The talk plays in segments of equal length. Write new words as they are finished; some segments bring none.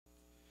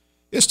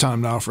It's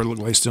time now for a look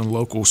latest in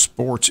local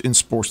sports. In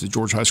sports, the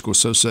Georgia High School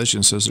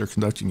Association says they're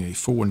conducting a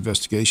full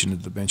investigation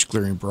into the bench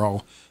clearing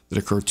brawl that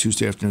occurred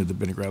Tuesday afternoon at the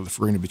Benny Radcliffe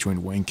Arena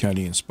between Wayne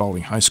County and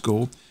Spalding High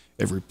School.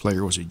 Every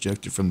player was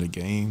ejected from the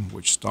game,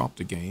 which stopped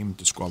the game,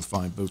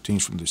 disqualifying both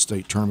teams from the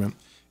state tournament.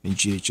 And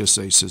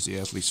GHSA says the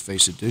athletes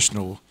face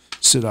additional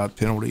sit-out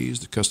penalties.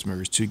 The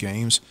customary is 2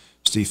 games.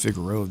 Steve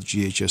Figueroa of the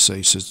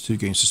GHSA says the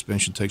 2-game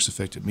suspension takes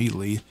effect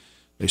immediately.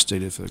 They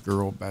stated if a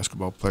girl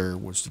basketball player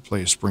was to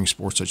play a spring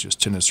sport such as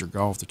tennis or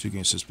golf, the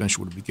 2-game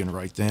suspension would begin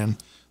right then.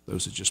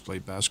 Those that just play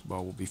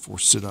basketball will be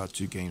forced to sit out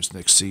 2 games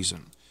next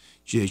season.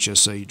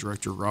 GHSA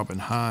Director Robin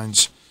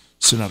Hines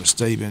sent out a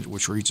statement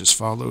which reads as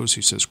follows.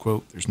 He says,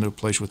 quote, "There's no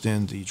place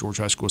within the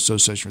Georgia High School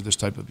Association for this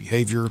type of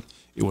behavior.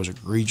 It was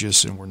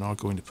egregious, and we're not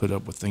going to put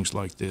up with things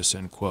like this,"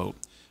 end quote.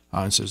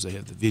 Hines says they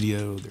have the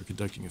video. They're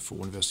conducting a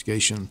full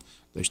investigation.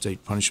 They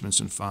state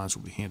punishments and fines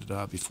will be handed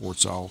out before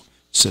it's all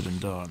said and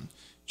done.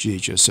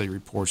 GHSA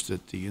reports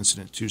that the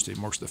incident Tuesday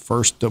marks the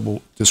first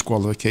double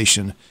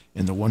disqualification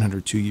in the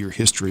 102-year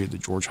history of the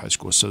Georgia High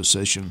School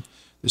Association.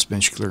 This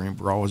bench clearing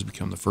brawl has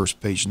become the first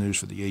page news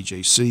for the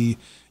AJC.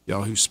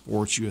 Yahoo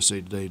Sports,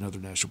 USA Today, and other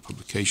national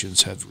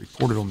publications have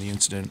reported on the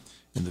incident,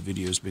 and the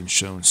video has been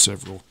shown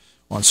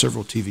on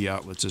several TV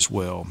outlets as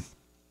well.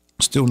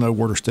 Still no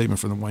word or statement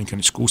from the Wayne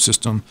County school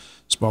system.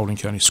 Spalding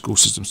County school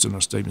system still no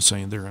statement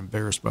saying they're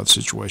embarrassed by the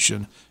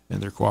situation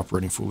and they're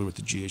cooperating fully with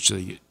the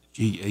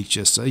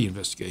GHSA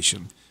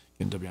investigation.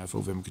 Again, WIFO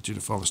will continue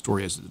to follow the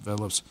story as it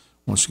develops.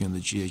 Once again, the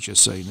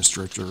GHSA and its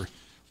director,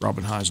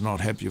 Robin Hines,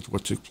 not happy with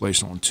what took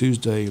place on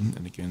Tuesday.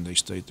 And again, they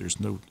state there's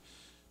no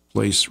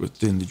place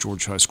within the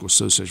Georgia High School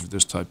Association for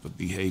this type of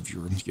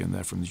behavior. And again,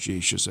 that from the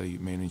GHSA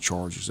man in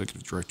charge,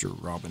 Executive Director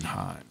Robin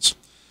Hines.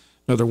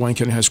 Another Wayne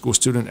County High School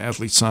student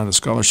athlete signed a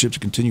scholarship to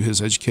continue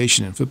his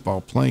education in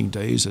football playing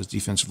days as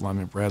defensive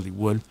lineman Bradley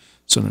Wood,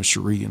 son of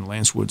Cherie and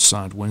Lance Wood,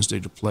 signed Wednesday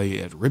to play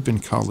at Ripon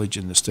College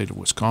in the state of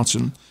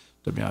Wisconsin.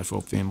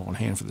 WIFO fam on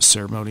hand for the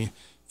ceremony.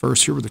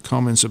 First, here were the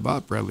comments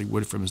about Bradley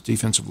Wood from his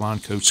defensive line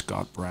coach,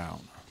 Scott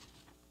Brown.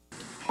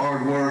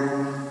 Hard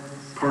work,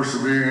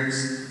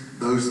 perseverance,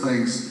 those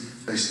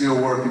things, they still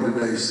work in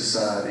today's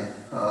society.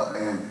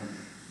 And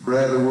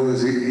Bradley Wood,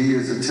 he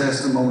is a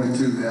testimony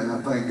to that, and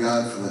I thank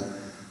God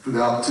for the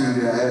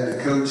opportunity I had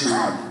to coach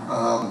him.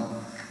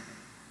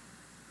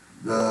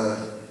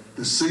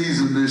 The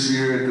season this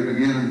year, at the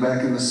beginning,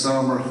 back in the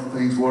summer,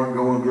 things weren't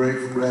going great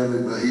for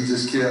Bradley, but he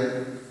just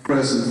kept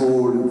pressing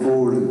forward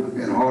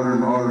and harder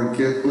and harder, and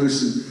kept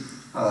pushing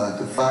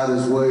to fight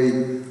his way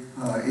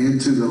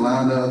into the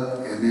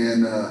lineup. And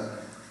then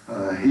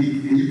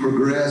he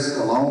progressed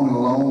along and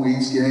along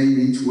each game,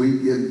 each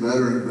week, getting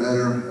better and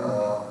better.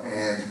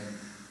 And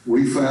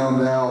we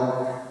found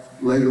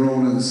out later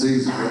on in the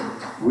season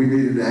that we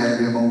needed to have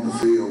him on the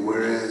field,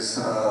 whereas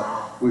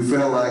we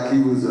felt like he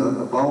was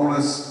a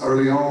bonus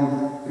early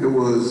on. It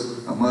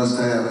was a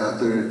must-have out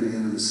there at the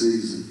end of the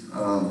season.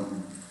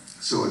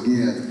 So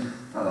again,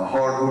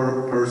 hard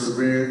work,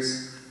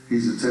 perseverance,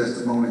 he's a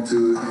testimony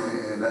to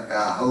it, and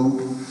I hope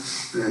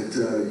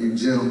that you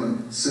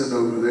gentlemen sitting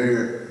over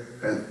there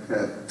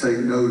take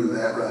note of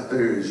that right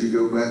there as you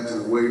go back to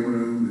the weight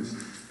room,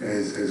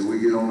 as we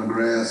get on the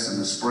grass in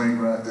the spring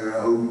right there.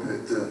 I hope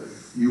that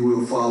you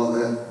will follow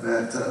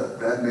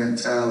that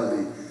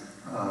mentality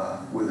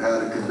with how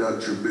to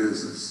conduct your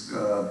business,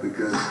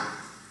 because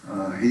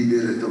he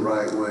did it the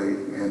right way,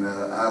 and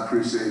I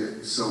appreciate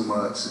it so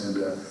much. And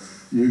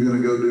you're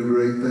going to go do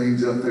great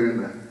things up there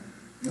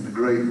in the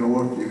great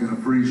north. You're going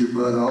to freeze your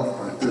butt off,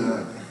 but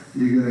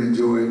you're going to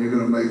enjoy it. You're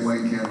going to make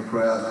Wayne County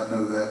proud. I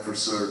know that for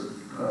certain.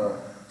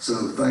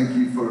 So thank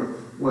you for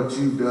what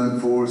you've done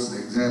for us, and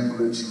the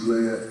example that you've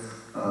led,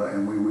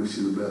 and we wish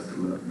you the best of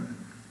luck, man.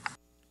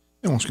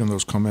 And once again,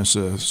 those comments,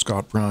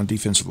 Scott Brown,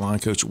 defensive line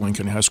coach at Wayne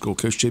County High School.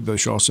 Coach Jay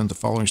Boshaw sent the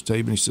following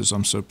statement. He says,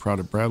 "I'm so proud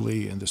of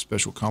Bradley and this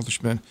special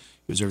accomplishment.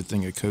 It was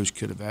everything a coach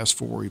could have asked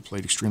for. He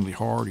played extremely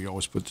hard. He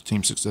always put the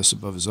team's success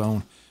above his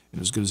own. And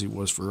as good as he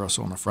was for us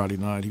on a Friday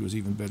night, he was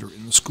even better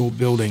in the school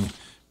building.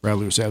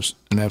 Bradley was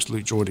an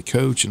absolute joy to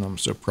coach, and I'm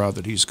so proud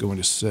that he's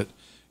going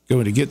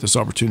to get this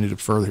opportunity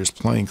to further his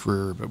playing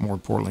career, but more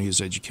importantly,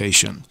 his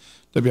education."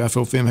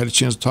 WIFO fam had a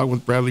chance to talk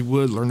with Bradley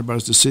Wood, learn about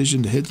his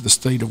decision to head to the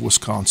state of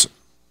Wisconsin.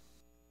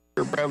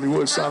 Bradley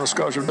Wood signed a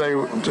scholarship today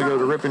to go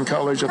to Ripon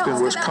College up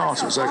in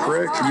Wisconsin. Is that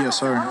correct? Yes,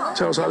 sir.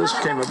 Tell us how this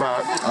came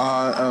about.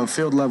 A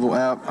field level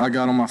app I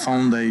got on my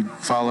phone. They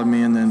followed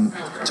me and then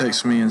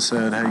texted me and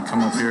said, "Hey,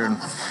 come up here and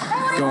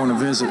go on a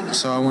visit."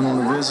 So I went on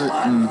a visit,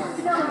 and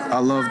I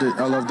loved it.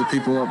 I loved the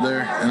people up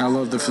there, and I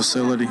loved the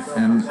facility,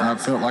 and I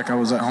felt like I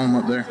was at home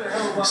up there.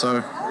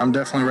 So I'm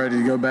definitely ready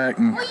to go back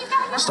and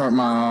start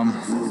my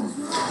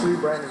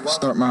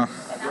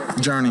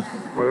journey.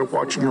 Well,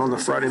 watching you on the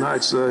Friday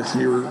nights,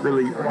 you're a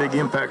really big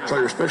impact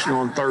player, especially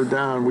on third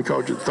down. We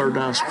called you the third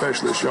down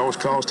specialist. You always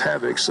caused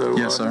havoc. So,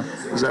 yes, sir.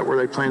 Is that where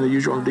they plan to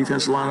use you on the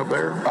defensive line up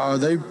there?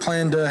 They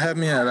plan to have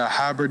me at a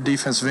hybrid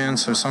defensive end,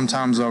 so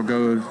sometimes I'll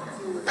go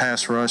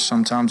pass rush.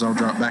 Sometimes I'll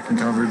drop back in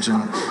coverage,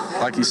 and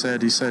like he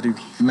said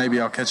maybe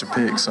I'll catch a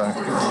pick. So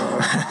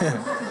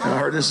I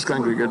heard this is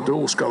going to be a good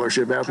dual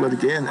scholarship,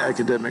 athletic and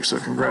academic. So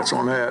congrats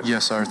on that.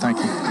 Yes, sir. Thank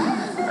you.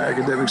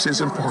 Academics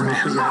is important,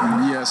 isn't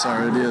it? Yes,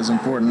 sir. It is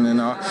important. And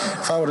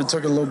if I would have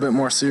took it a little bit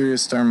more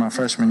serious during my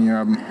freshman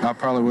year, I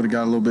probably would have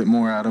got a little bit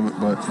more out of it.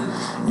 But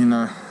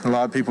a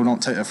lot of people don't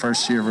take the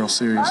first year real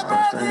serious.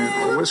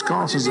 Well,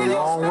 Wisconsin's a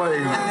long way.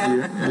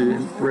 You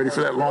ready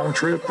for that long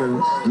trip and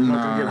not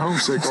gonna get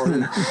homesick, are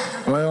you?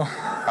 Well,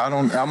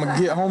 I'm gonna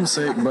get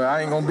homesick, but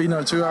I ain't gonna be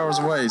no 2 hours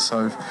away.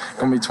 So it's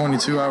gonna be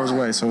 22 hours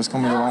away. So it's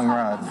gonna be a long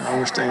ride. I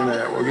understand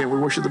that. Well, again, we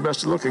wish you the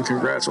best of luck and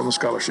congrats on the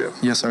scholarship.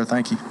 Yes, sir.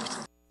 Thank you.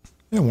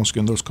 And once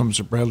again, those comments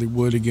of Bradley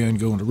Wood again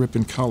going to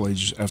Ripon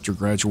College after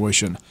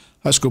graduation.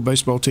 High school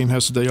baseball team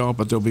has the day off,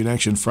 but they'll be in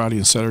action Friday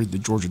and Saturday at the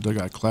Georgia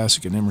Dugout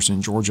Classic in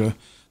Emerson, Georgia.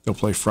 They'll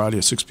play Friday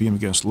at 6 p.m.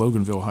 against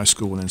Loganville High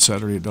School, and then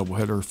Saturday a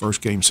doubleheader.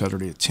 First game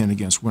Saturday at 10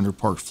 against Winter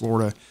Park,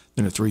 Florida.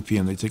 Then at 3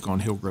 p.m. they take on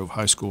Hillgrove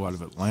High School out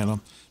of Atlanta.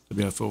 The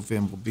WIFO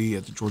fan will be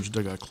at the Georgia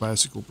Dugout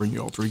Classic. We'll bring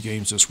you all 3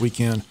 games this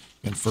weekend,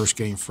 and first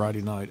game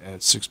Friday night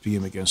at 6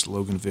 p.m. against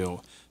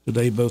Loganville.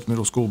 Today, both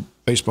middle school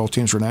baseball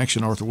teams are in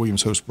action. Arthur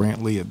Williams hosts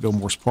Brantley at Bill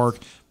Morse Park.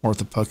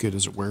 Martha Puckett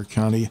is at Ware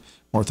County.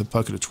 Martha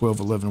Puckett, a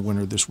 12-11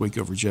 winner this week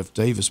over Jeff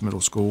Davis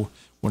Middle School.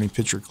 Winning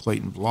pitcher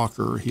Clayton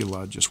Blocker, he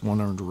allowed just 1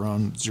 earned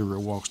run, 0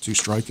 walks, 2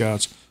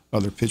 strikeouts.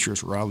 Other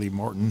pitchers Riley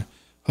Martin,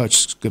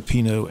 Hutch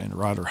Scapino, and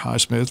Ryder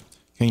Highsmith.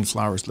 Kane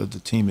Flowers led the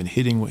team in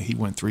hitting. He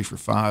went 3 for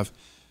 5.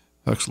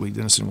 Huxley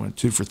Dennison went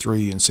 2 for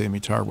 3, and Sammy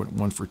Tyre went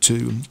 1 for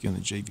 2. Again, the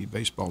JV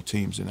baseball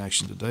team's in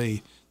action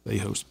today. They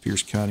host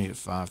Pierce County at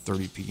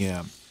 5:30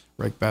 p.m.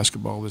 Rec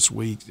basketball this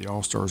week. The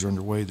All-Stars are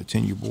underway. The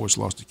 10U boys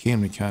lost to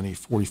Camden County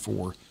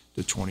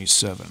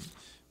 44-27.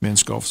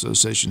 Men's Golf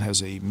Association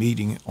has a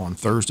meeting on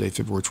Thursday,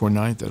 February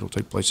 29th. That will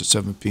take place at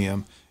 7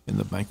 p.m. in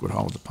the banquet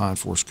hall at the Pine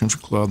Forest Country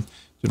Club.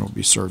 Dinner will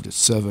be served at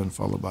 7,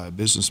 followed by a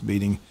business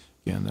meeting.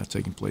 Again, that's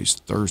taking place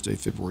Thursday,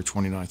 February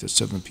 29th at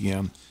 7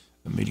 p.m.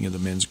 The meeting of the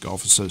Men's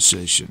Golf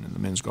Association. And the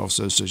Men's Golf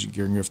Association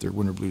gearing up for their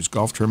Winter Blues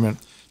Golf Tournament.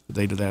 The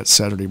date of that,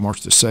 Saturday,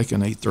 March the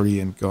 2nd,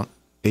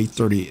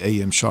 8:30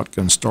 a.m.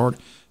 shotgun start,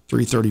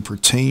 3:30 per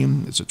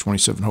team. It's a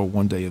 27-hole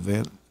one-day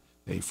event.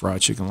 A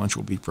fried chicken lunch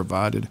will be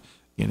provided.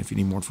 Again, if you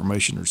need more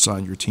information or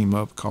sign your team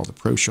up, call the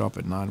Pro Shop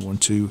at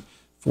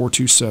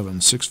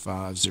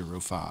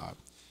 912-427-6505.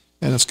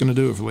 And that's going to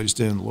do it for latest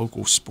in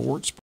local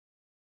sports.